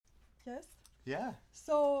Yes? Yeah.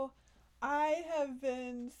 So I have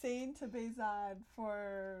been saying to Behzad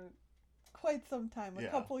for quite some time, a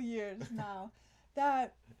Yeah. couple years now,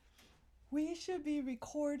 that we should be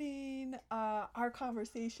recording our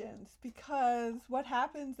conversations, because what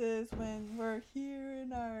happens is when we're here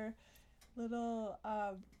in our little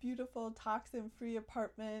beautiful toxin-free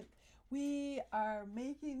apartment, we are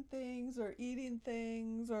making things or eating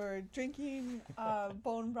things or drinking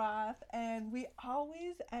bone broth, and we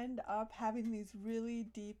always end up having these really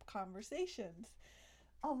deep conversations.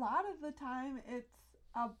 A lot of the time, it's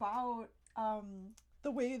about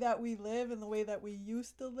the way that we live and the way that we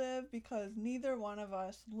used to live, because neither one of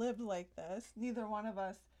us lived like this. Neither one of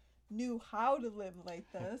us knew how to live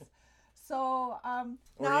like this. So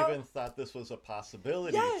Or now, even thought this was a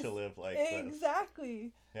possibility to yes, live like this.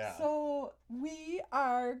 exactly. Yeah. So we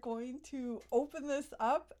are going to open this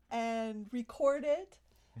up and record it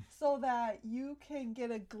so that you can get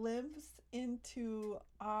a glimpse into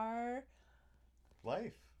our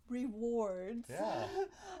Life. rewards, Yeah.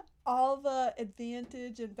 all the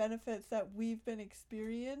advantage and benefits that we've been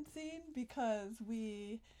experiencing, because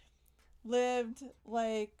we lived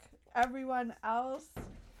like everyone else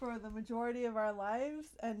for the majority of our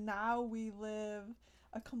lives, and now we live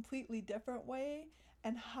a completely different way,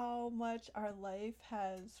 and how much our life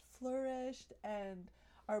has flourished and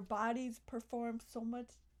our bodies perform so much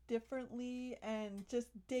differently, and just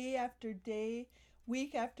day after day,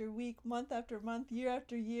 week after week, month after month, year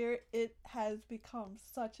after year, it has become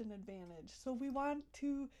such an advantage. So we want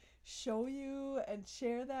to show you and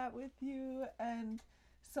share that with you. And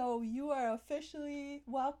so you are officially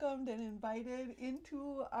welcomed and invited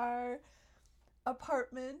into our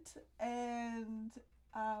apartment, and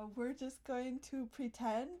we're just going to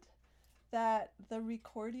pretend that the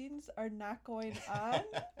recordings are not going on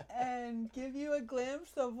and give you a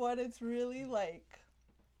glimpse of what it's really like.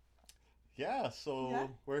 Yeah, Yeah? so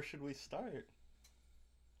where should we start?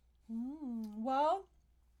 Well,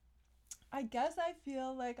 I guess I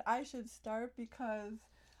feel like I should start because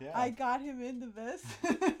I Yeah. got him into this.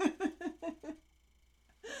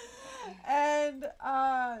 And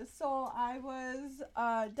so I was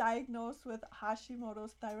diagnosed with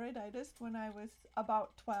Hashimoto's thyroiditis when I was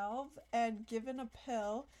about 12, and given a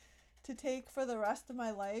pill to take for the rest of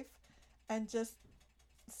my life, and just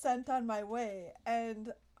sent on my way.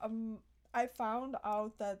 And I found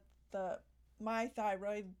out that the my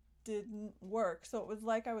thyroid didn't work. So it was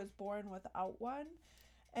like I was born without one.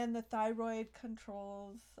 And the thyroid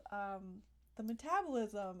controls the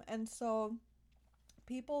metabolism. And so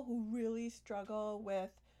people who really struggle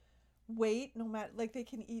with weight, no matter, like, they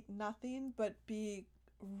can eat nothing but be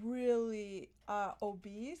really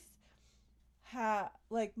obese,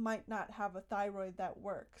 might not have a thyroid that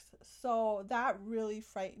works. So that really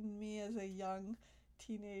frightened me as a young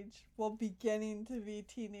teenage, well, beginning to be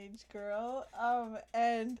teenage girl.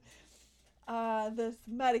 And this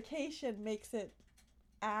medication makes it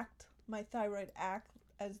my thyroid act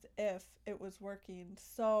as if it was working.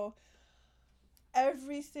 So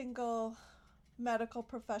every single medical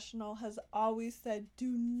professional has always said,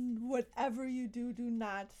 do whatever you do, do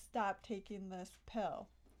not stop taking this pill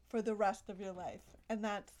for the rest of your life. And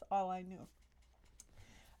that's all I knew.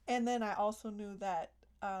 And then I also knew that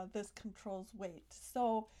this controls weight.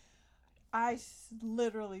 So I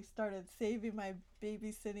literally started saving my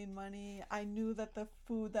babysitting money. I knew that the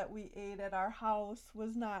food that we ate at our house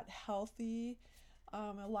was not healthy.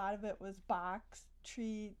 A lot of it was boxed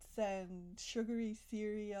treats and sugary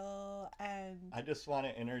cereal. And I just want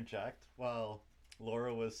to interject. While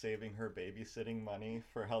Laura was saving her babysitting money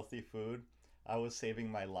for healthy food, I was saving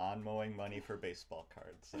my lawn mowing money for baseball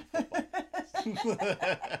cards and football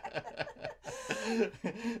cards.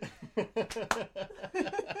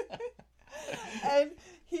 and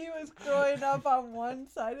he was growing up on one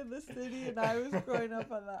side of the city, and I was growing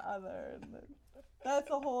up on the other. And that's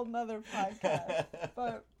a whole nother podcast.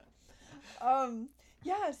 But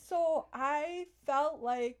yeah, so I felt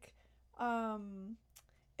like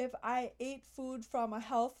if I ate food from a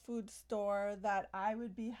health food store, that I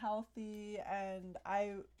would be healthy, and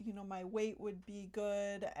my weight would be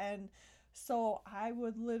good. And so I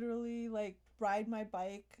would literally like ride my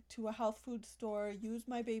bike to a health food store, use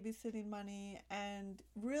my babysitting money, and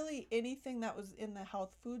really anything that was in the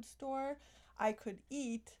health food store I could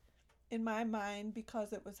eat in my mind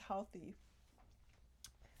because it was healthy.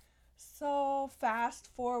 So, fast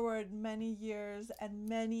forward many years and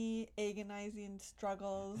many agonizing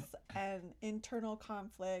struggles and internal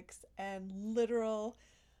conflicts and literal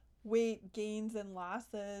weight gains and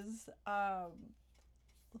losses.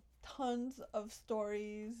 Tons of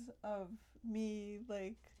stories of me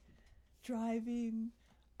like driving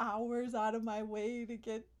hours out of my way to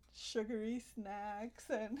get sugary snacks,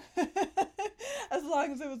 and as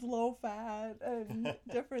long as it was low fat and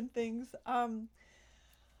different things.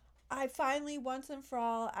 I finally, once and for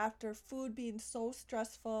all, after food being so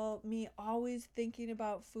stressful, me always thinking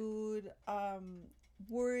about food,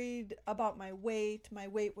 worried about my weight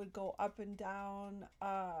would go up and down.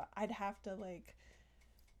 I'd have to like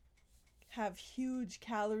have huge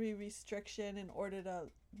calorie restriction in order to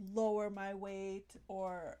lower my weight,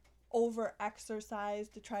 or over exercise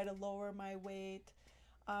to try to lower my weight.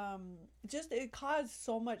 Just it caused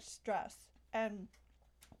so much stress, and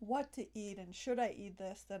what to eat, and should I eat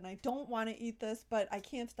this, and I don't want to eat this, but I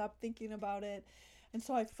can't stop thinking about it. And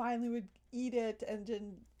so I finally would eat it and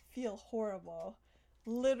didn't feel horrible.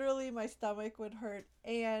 Literally my stomach would hurt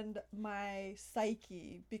and my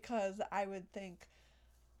psyche, because I would think,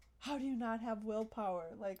 how do you not have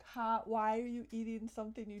willpower? Like, why are you eating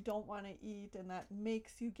something you don't want to eat, and that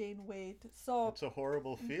makes you gain weight? So it's a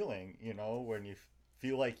horrible feeling, when you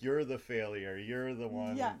feel like you're the failure, you're the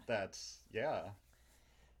one that's, yeah.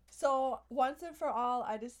 So once and for all,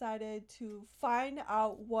 I decided to find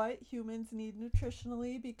out what humans need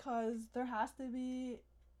nutritionally, because there has to be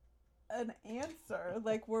an answer.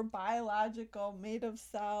 Like, we're biological, made of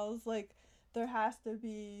cells. Like, there has to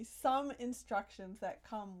be some instructions that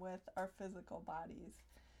come with our physical bodies.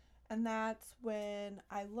 And that's when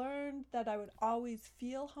I learned that I would always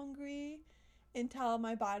feel hungry until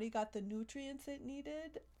my body got the nutrients it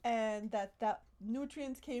needed, and that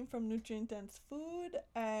nutrients came from nutrient-dense food,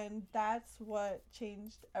 and that's what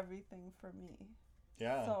changed everything for me.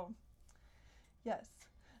 Yeah. So, yes.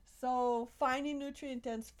 So finding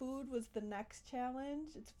nutrient-dense food was the next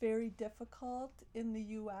challenge. It's very difficult in the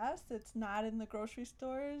U.S. It's not in the grocery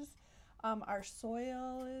stores. Our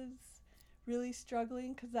soil is really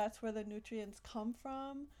struggling because that's where the nutrients come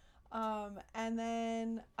from. And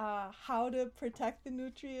then how to protect the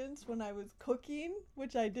nutrients when I was cooking,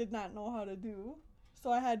 which I did not know how to do.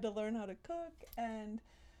 So I had to learn how to cook, and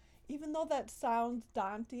even though that sounds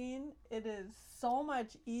daunting, it is so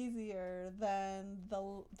much easier than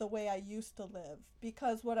the way I used to live.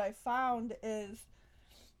 Because what I found is,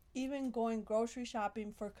 even going grocery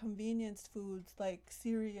shopping for convenience foods like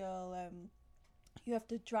cereal, and you have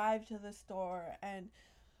to drive to the store and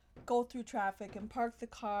go through traffic and park the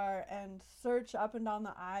car and search up and down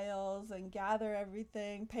the aisles and gather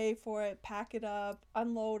everything, pay for it, pack it up,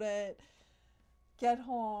 unload it, get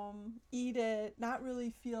home, eat it, not really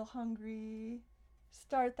feel hungry,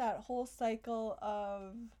 start that whole cycle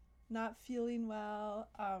of not feeling well.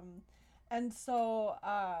 And so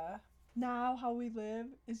now how we live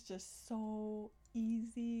is just so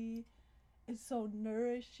easy. It's so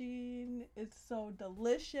nourishing. It's so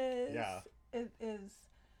delicious. Yeah. It is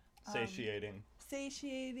Satiating.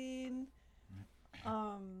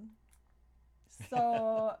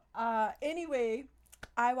 So anyway,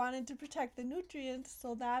 I wanted to protect the nutrients,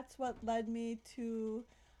 so that's what led me to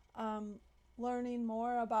learning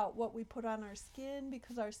more about what we put on our skin,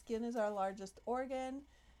 because our skin is our largest organ,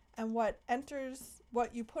 and what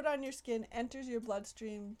you put on your skin enters your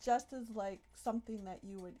bloodstream just as like something that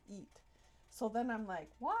you would eat. So then I'm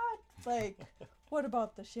like, what? Like, what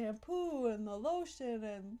about the shampoo and the lotion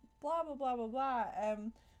and blah, blah, blah, blah, blah.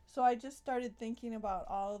 So I just started thinking about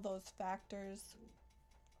all of those factors.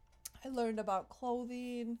 I learned about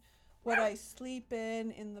clothing, what I sleep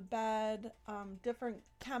in the bed, different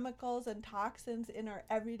chemicals and toxins in our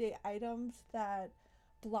everyday items that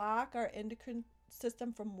block our endocrine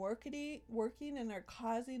system from working and are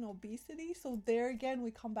causing obesity. So there again,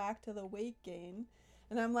 we come back to the weight gain.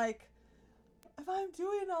 And I'm like, if I'm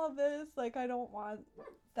doing all this, like, I don't want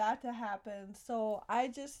that to happen. So I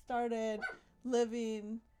just started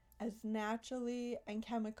living as naturally and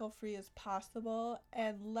chemical free as possible.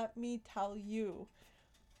 And let me tell you,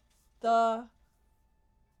 my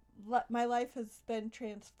life has been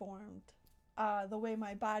transformed. The way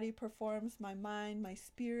my body performs, my mind, my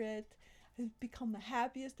spirit has become the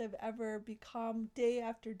happiest I've ever become. Day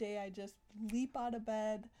after day, I just leap out of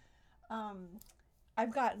bed.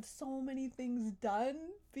 I've gotten so many things done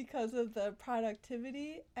because of the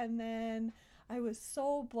productivity. And then I was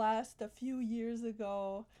so blessed a few years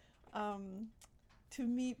ago to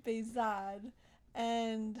meet Behzad.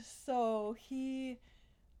 And so he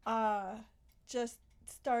just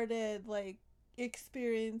started like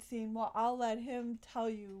experiencing, well, I'll let him tell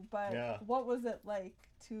you, but Yeah. What was it like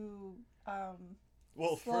to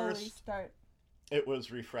Well, slowly first, start? it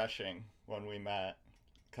was refreshing when we met,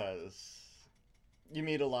 because you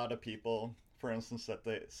meet a lot of people, for instance, that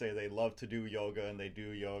they say they love to do yoga, and they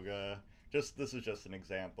do yoga Just this is just an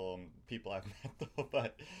example. People I've met though,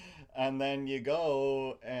 but and then you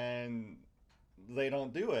go and they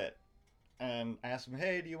don't do it, and ask them,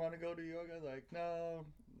 hey, do you want to go to yoga? Like, no,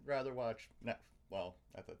 rather watch. Well,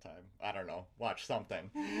 at the time, I don't know, watch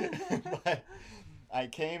something. But I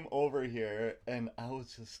came over here and I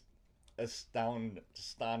was just astounded.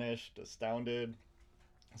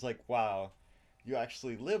 It's like, wow, you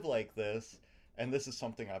actually live like this, and this is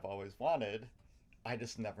something I've always wanted. I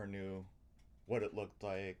just never knew what it looked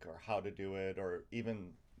like or how to do it or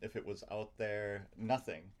even if it was out there,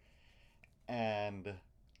 nothing. And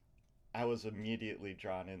I was immediately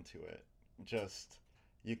drawn into it. Just,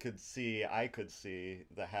 I could see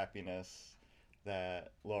the happiness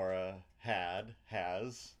that Laura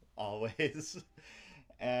has always,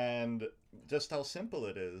 and just how simple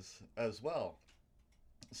it is as well.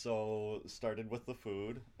 So started with the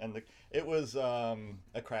food, and it was a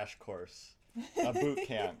crash course, a boot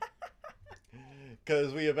camp,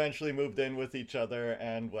 because we eventually moved in with each other,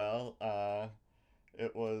 and well,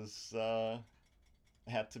 it was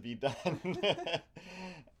had to be done,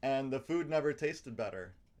 and the food never tasted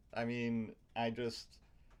better. I mean, I just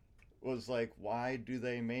was like, why do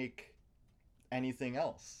they make anything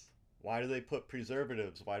else? Why do they put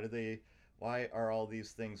preservatives? Why are all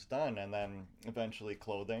these things done? And then eventually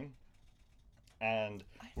clothing. And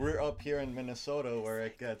we're up here in Minnesota where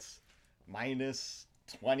it gets minus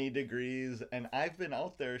 20 degrees. And I've been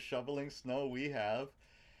out there shoveling snow, we have.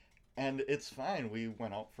 And it's fine. We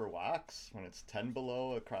went out for walks when it's 10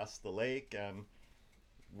 below across the lake, and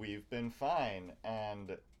we've been fine.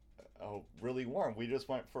 And really warm. We just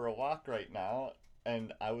went for a walk right now,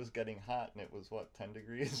 and I was getting hot, and it was, 10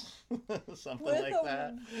 degrees? Something with like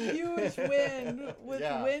that. Huge wind, with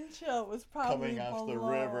wind chill, it was probably coming off below, the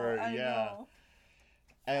river, I know.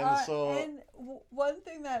 And one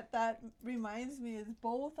thing that reminds me is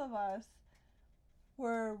both of us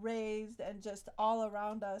were raised, and just all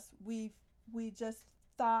around us, we just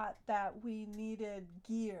thought that we needed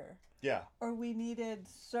gear. Yeah. Or we needed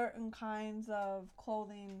certain kinds of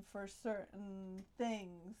clothing for certain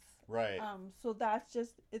things. Right. So that's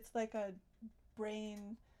just, it's like a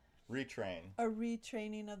brain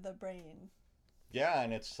retraining of the brain. Yeah,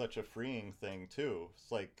 and it's such a freeing thing too.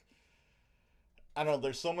 It's like, I don't know,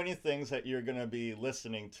 there's so many things that you're going to be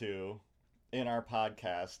listening to in our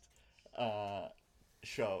podcast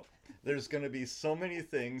show. There's going to be so many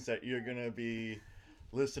things that you're going to be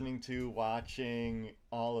listening to, watching,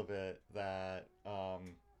 all of it, that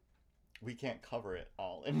we can't cover it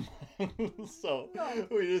all in so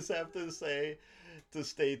we just have to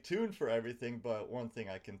stay tuned for everything. But one thing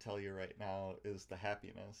I can tell you right now is the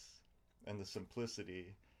happiness and the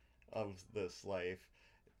simplicity of this life,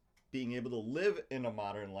 being able to live in a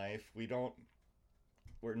modern life.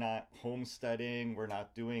 We're not homesteading, we're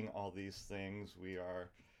not doing all these things. We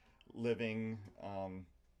are living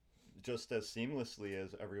just as seamlessly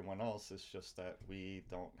as everyone else. It's just that we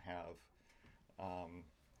don't have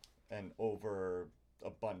an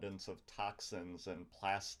overabundance of toxins and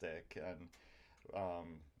plastic and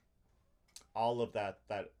all of that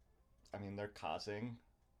I mean, they're causing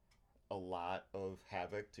a lot of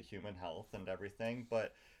havoc to human health and everything.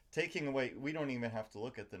 But taking away, we don't even have to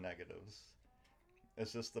look at the negatives.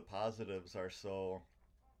 It's just the positives are so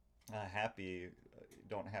happy. You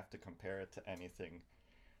don't have to compare it to anything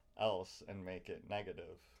else and make it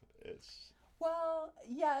negative. Well,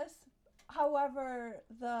 yes. However,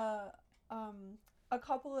 a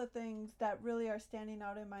couple of things that really are standing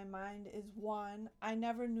out in my mind is, one, I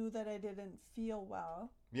never knew that I didn't feel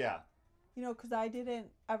well. Yeah. Because I didn't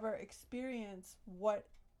ever experience what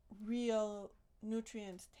real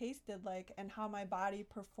nutrients tasted like and how my body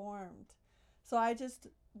performed. So I just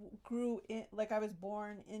grew in, like I was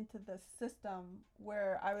born into this system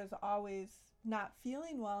where I was always not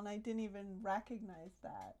feeling well, and I didn't even recognize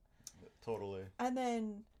that. Totally. And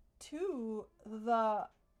then, two, the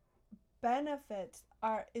benefits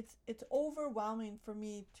are, it's overwhelming for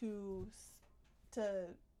me to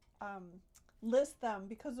list them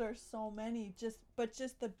because there's so many, but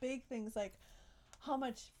just the big things, like how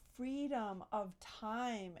much freedom of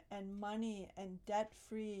time and money and debt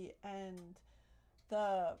free, and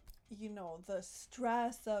the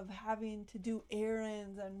stress of having to do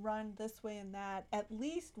errands and run this way and that at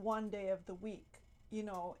least one day of the week, in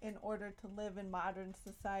order to live in modern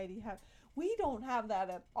society. We don't have that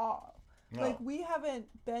at all. No. Like, we haven't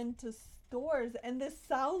been to stores, and this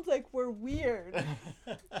sounds like we're weird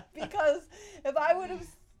because if I would have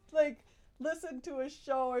listened to a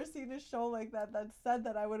show or seen a show like that said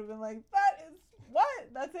that, I would have been like,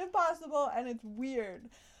 that's impossible and it's weird.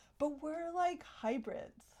 But we're like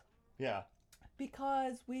hybrids. Yeah.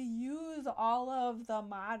 because we use all of the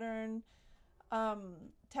modern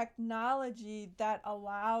technology that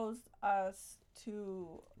allows us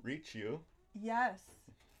to reach you. Yes.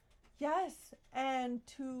 Yes. And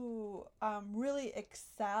to really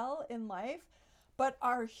excel in life. But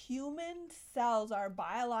our human cells, our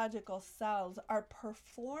biological cells, are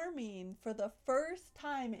performing for the first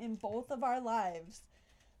time in both of our lives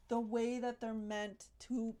the way that they're meant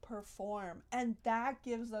to perform. And that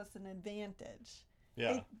gives us an advantage.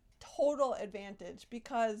 Yeah. A total advantage,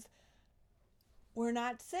 because we're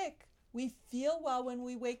not sick. We feel well when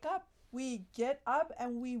we wake up. We get up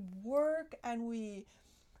and we work and we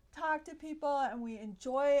talk to people and we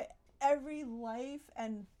enjoy every life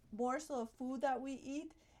and morsel of food that we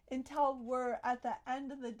eat until we're at the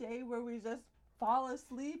end of the day where we just fall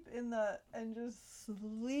asleep and just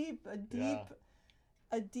sleep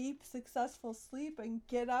a deep successful sleep and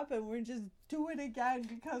get up and we're just do it again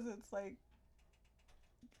because it's like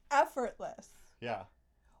effortless. Yeah.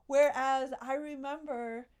 Whereas I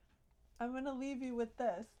remember, I'm going to leave you with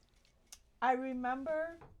this. I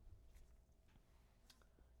remember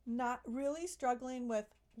not really struggling with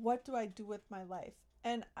what do I do with my life.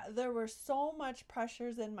 And there were so much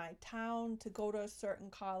pressures in my town to go to a certain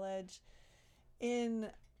college, in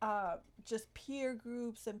just peer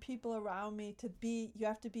groups and people around me you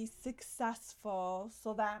have to be successful.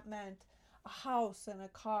 So that meant a house and a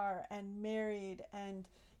car and married and,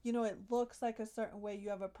 it looks like a certain way. You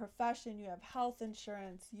have a profession, you have health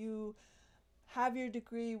insurance, you have your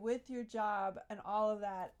degree with your job and all of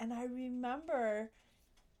that. And I remember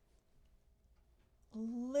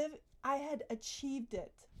I had achieved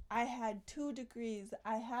it. I had 2 degrees.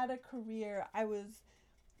 I had a career. I was,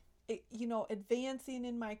 advancing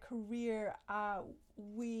in my career.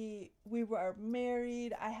 We were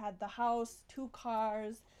married. I had the house, 2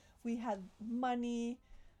 cars. We had money.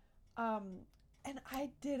 And I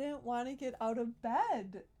didn't want to get out of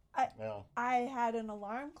bed. I had an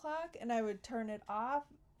alarm clock and I would turn it off.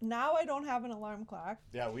 Now I don't have an alarm clock.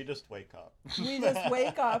 Yeah, we just wake up. We just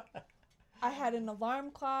wake up. I had an alarm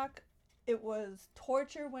clock. It was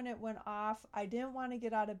torture when it went off. I didn't want to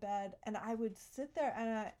get out of bed. And I would sit there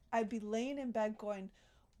and I'd be laying in bed going,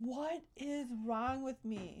 what is wrong with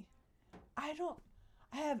me? I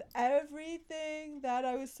have everything that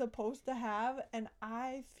I was supposed to have and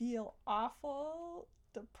I feel awful,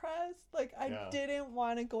 depressed. Like I didn't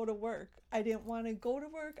want to go to work. I didn't want to go to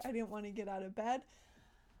work. I didn't want to get out of bed.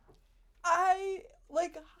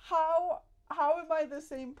 How am I the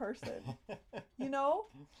same person?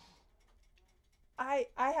 I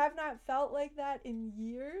have not felt like that in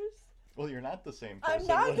years. Well, you're not the same person. I'm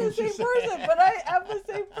not the same person, but I am the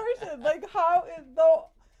same person. Like how is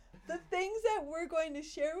the things that we're going to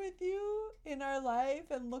share with you in our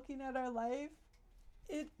life and looking at our life,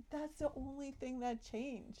 that's the only thing that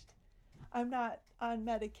changed. I'm not on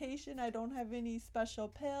medication. I don't have any special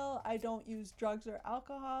pill. I don't use drugs or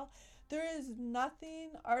alcohol. There is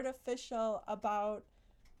nothing artificial about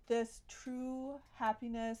this true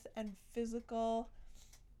happiness and physical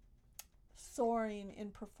soaring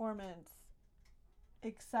in performance,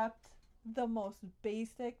 except the most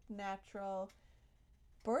basic natural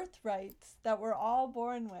birthrights that we're all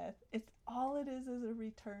born with. It's all it is a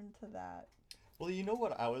return to that. Well, you know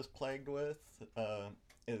what I was plagued with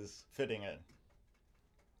is fitting in.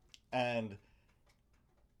 And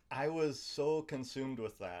I was so consumed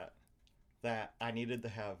with that I needed to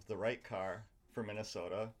have the right car for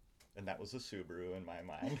Minnesota, and that was a Subaru in my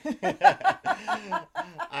mind.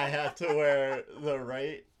 I had to wear the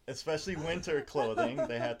right, especially winter clothing.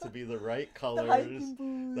 They had to be the right colors,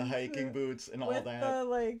 the hiking boots and all that.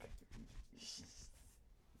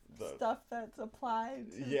 The stuff that's applied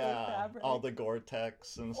to the fabric. All the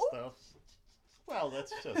Gore-Tex and stuff. Well,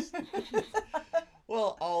 that's just...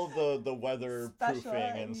 well, all the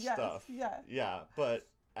weatherproofing and stuff. Yeah, but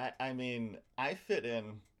I mean, I fit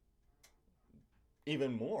in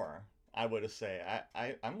even more, I would say.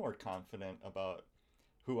 I'm more confident about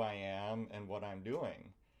who I am and what I'm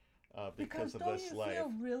doing because of this life.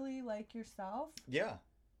 Don't you feel really like yourself? Yeah.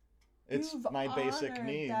 It's my basic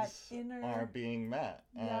needs are being met.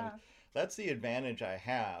 And that's the advantage I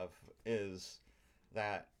have, is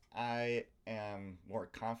that I am more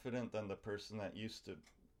confident than the person that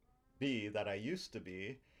I used to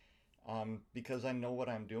be, because I know what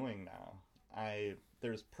I'm doing now.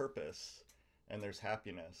 There's purpose and there's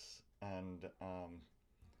happiness, and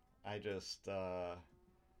I just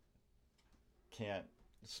can't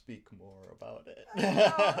speak more about it.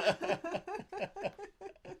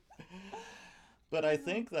 But I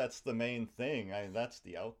think that's the main thing. That's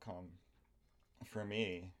the outcome for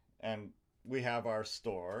me. And we have our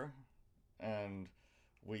store, and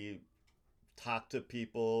we talk to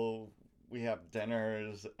people, we have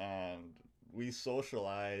dinners, and we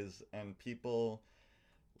socialize, and people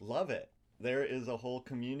love it. There is a whole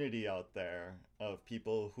community out there of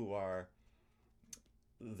people who are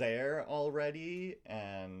there already,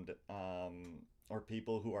 and or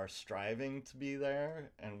people who are striving to be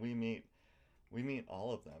there, and we meet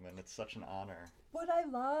all of them, and it's such an honor. What I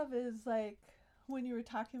love is like when you were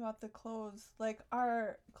talking about the clothes, like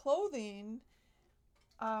our clothing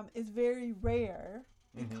is very rare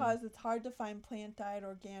Mm-hmm. because it's hard to find plant dyed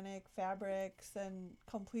organic fabrics and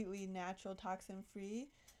completely natural toxin free.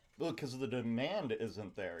 Well, because the demand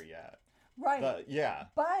isn't there yet. Right. But yeah,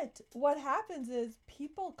 But what happens is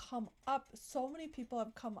people come up, so many people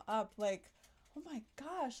have come up like, oh my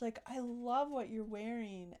gosh, like I love what you're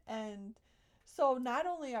wearing. And so not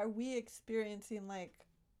only are we experiencing like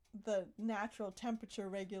the natural temperature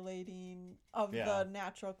regulating of yeah. the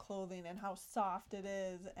natural clothing and how soft it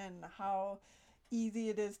is and how easy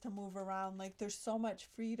it is to move around, like there's so much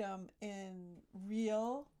freedom in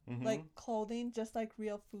real Mm-hmm. like clothing, just like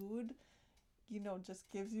real food, just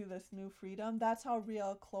gives you this new freedom. That's how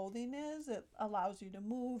real clothing is. It allows you to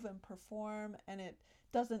move and perform, and it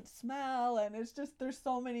doesn't smell, and it's just, there's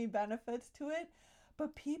so many benefits to it.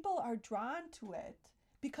 But people are drawn to it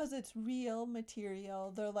because it's real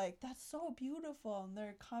material. They're like, that's so beautiful. And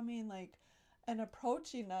they're coming like and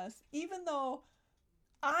approaching us, even though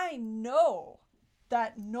I know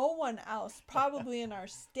that no one else, probably in our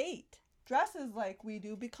state, dresses like we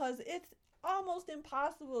do because it's almost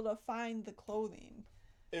impossible to find the clothing.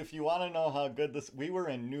 If you want to know how good this, we were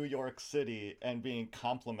in New York City and being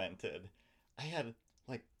complimented. I had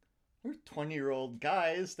like, we're 20-year-old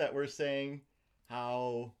guys that were saying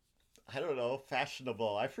how, I don't know,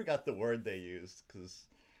 fashionable. I forgot the word they used because,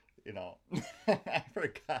 you know, I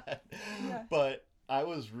forgot. Yeah. But I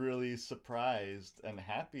was really surprised and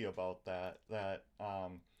happy about that.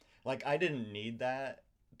 Like, I didn't need that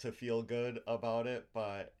to feel good about it,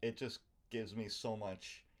 but it just gives me so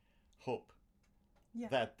much hope Yeah.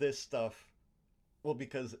 that this stuff, well,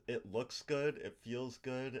 because it looks good, it feels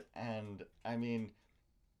good, and I mean,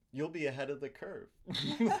 you'll be ahead of the curve.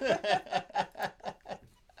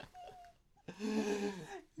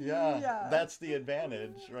 Yeah, Yeah. that's the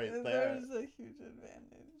advantage right there. There's a huge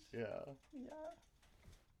advantage. Yeah. Yeah.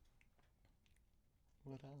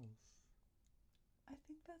 What else? I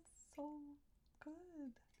think that's so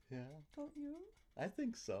good. Yeah, Don't you? I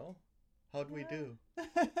think so. How'd we do?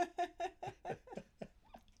 Yeah.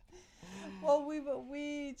 Well,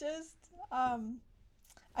 we just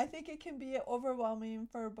I think it can be overwhelming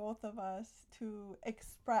for both of us to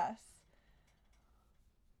express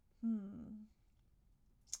hmm,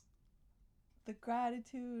 the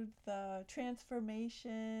gratitude, the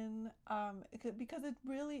transformation, because it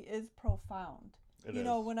really is profound. It You is.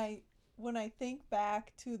 know, when I think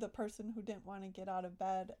back to the person who didn't want to get out of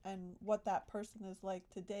bed and what that person is like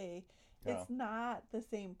today, Yeah. it's not the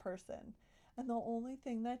same person. And the only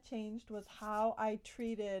thing that changed was how I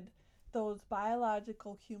treated those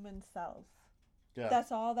biological human cells. Yeah.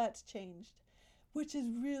 That's all that's changed, which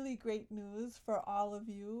is really great news for all of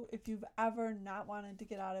you if you've ever not wanted to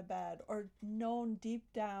get out of bed or known deep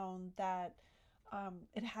down that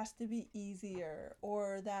it has to be easier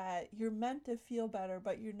or that you're meant to feel better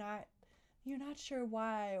but you're not sure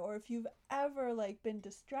why, or if you've ever like been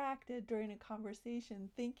distracted during a conversation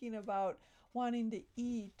thinking about wanting to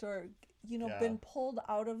eat or Yeah. been pulled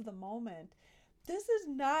out of the moment. This is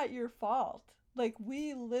not your fault. Like,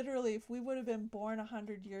 we literally, if we would have been born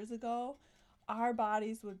 100 years ago, our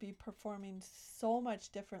bodies would be performing so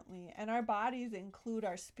much differently, and our bodies include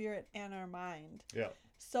our spirit and our mind. Yeah.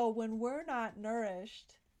 So when we're not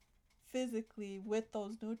nourished physically with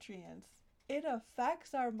those nutrients, it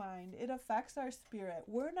affects our mind, it affects our spirit.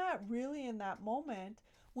 We're not really in that moment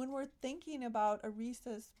when we're thinking about a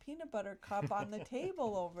Reese's peanut butter cup on the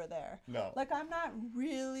table over there. No. Like, I'm not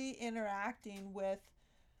really interacting with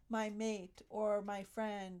my mate or my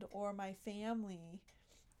friend or my family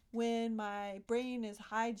when my brain is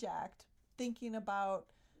hijacked thinking about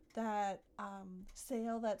that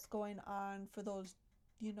sale that's going on for those,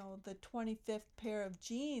 the 25th pair of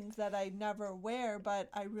jeans that I never wear, but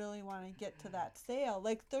I really want to get to that sale.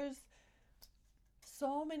 Like, there's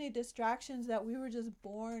so many distractions that we were just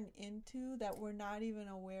born into that we're not even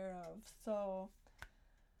aware of. So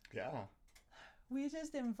Yeah. we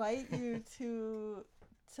just invite you to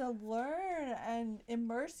learn and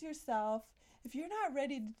immerse yourself. If you're not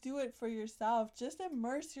ready to do it for yourself, just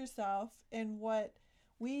immerse yourself in what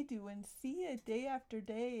we do and see it day after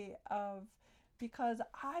day of, because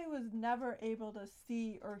I was never able to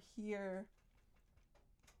see or hear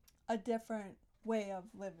a different way of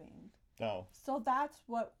living. No. So that's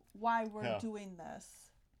why we're Yeah. doing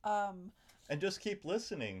this. And just keep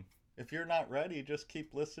listening. If you're not ready, just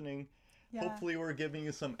keep listening. Yeah. Hopefully we're giving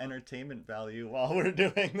you some entertainment value while we're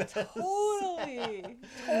doing this. Totally.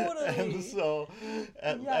 Totally. And so,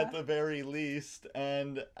 Yeah. at the very least,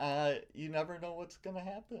 and you never know what's going to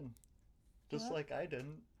happen. Just Yep. like I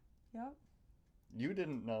didn't. Yep. You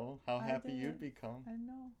didn't know how I happy didn't. you'd become. I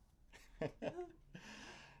know.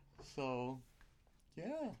 So,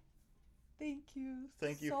 yeah. Thank you.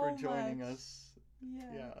 Thank you so for joining much. us.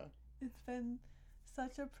 Yeah. Yeah. It's been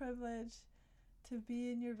such a privilege to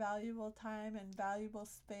be in your valuable time and valuable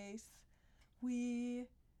space. We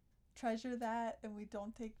treasure that and we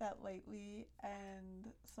don't take that lightly.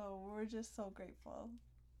 And so we're just so grateful.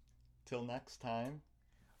 Till next time.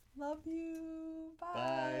 Love you. Bye.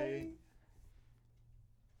 Bye.